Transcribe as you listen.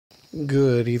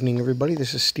Good evening, everybody.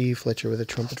 This is Steve Fletcher with a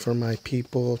trumpet for my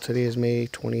people. Today is May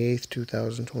 28th,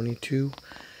 2022.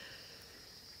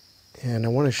 And I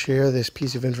want to share this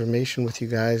piece of information with you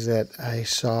guys that I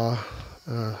saw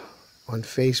on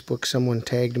Facebook. Someone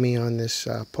tagged me on this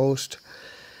post.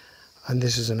 And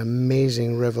this is an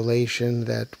amazing revelation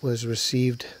that was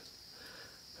received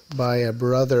by a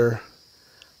brother.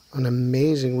 An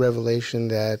amazing revelation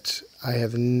that I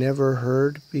have never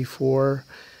heard before.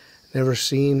 Never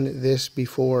seen this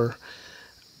before,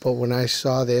 but when I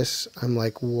saw this, I'm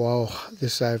like, whoa,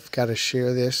 I've got to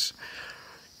share this.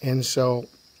 And so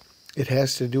it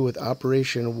has to do with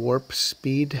Operation Warp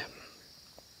Speed,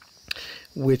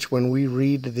 which when we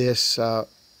read this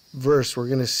verse, we're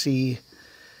going to see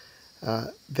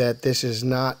that this is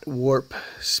not warp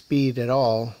speed at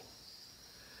all.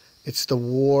 It's the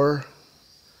war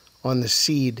on the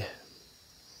seed.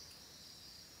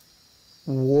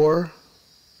 War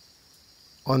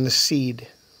on the seed.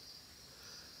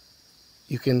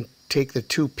 You can take the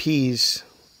two P's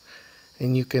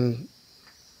and you can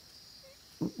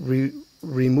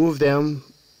remove them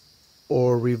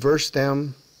or reverse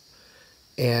them,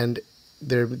 and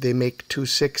they make two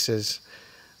sixes.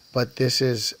 But this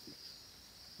is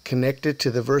connected to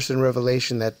the verse in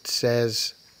Revelation that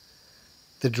says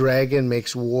the dragon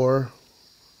makes war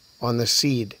on the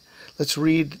seed. Let's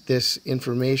read this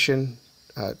information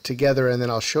together, and then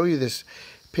I'll show you this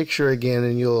picture again,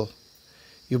 and you'll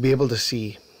be able to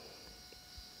see.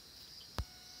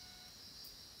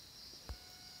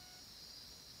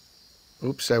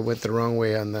 Oops, I went the wrong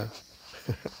way on the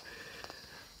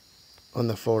on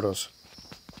the photos.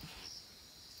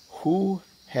 Who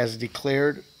has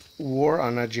declared war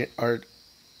on our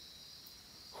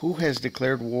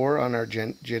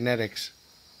genetics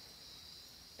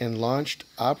and launched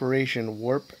Operation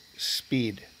Warp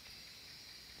Speed?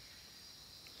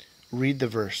 Read the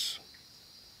verse.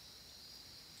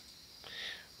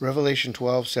 Revelation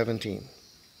 12:17.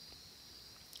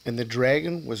 And the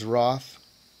dragon was wroth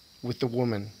with the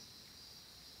woman,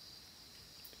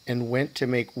 and went to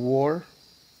make war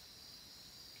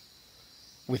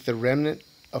with the remnant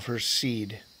of her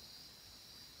seed,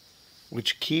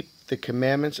 which keep the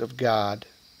commandments of God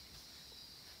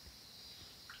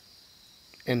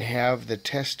and have the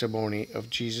testimony of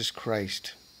Jesus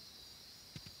Christ.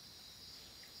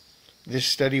 This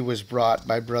study was brought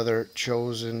by Brother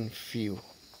Chosen Few.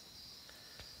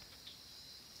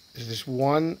 There's this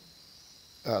one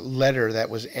letter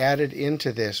that was added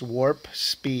into this. Warp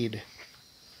speed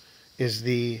is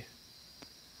the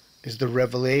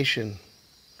revelation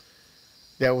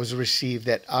that was received,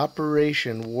 that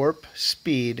Operation Warp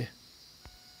Speed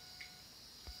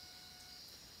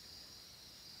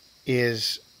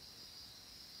is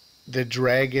the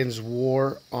dragon's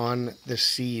war on the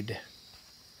seed.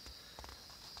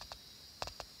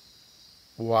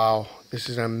 Wow, this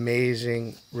is an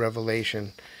amazing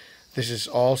revelation. This is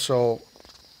also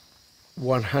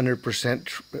 100%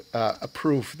 a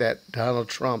proof that Donald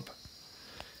Trump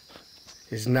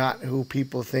is not who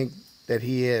people think that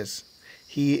he is.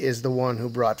 He is the one who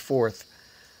brought forth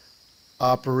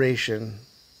Operation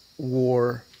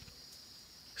War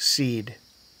Seed.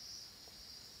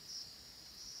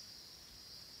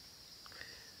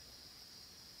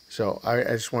 So I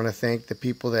just want to thank the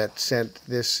people that sent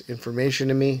this information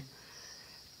to me,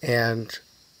 and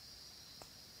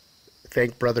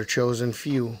thank Brother Chosen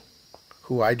Few,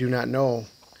 who I do not know,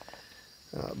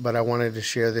 but I wanted to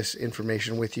share this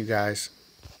information with you guys.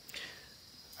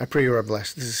 I pray you are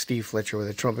blessed. This is Steve Fletcher with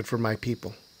a trumpet for my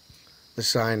people, the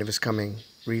sign of his coming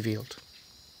revealed.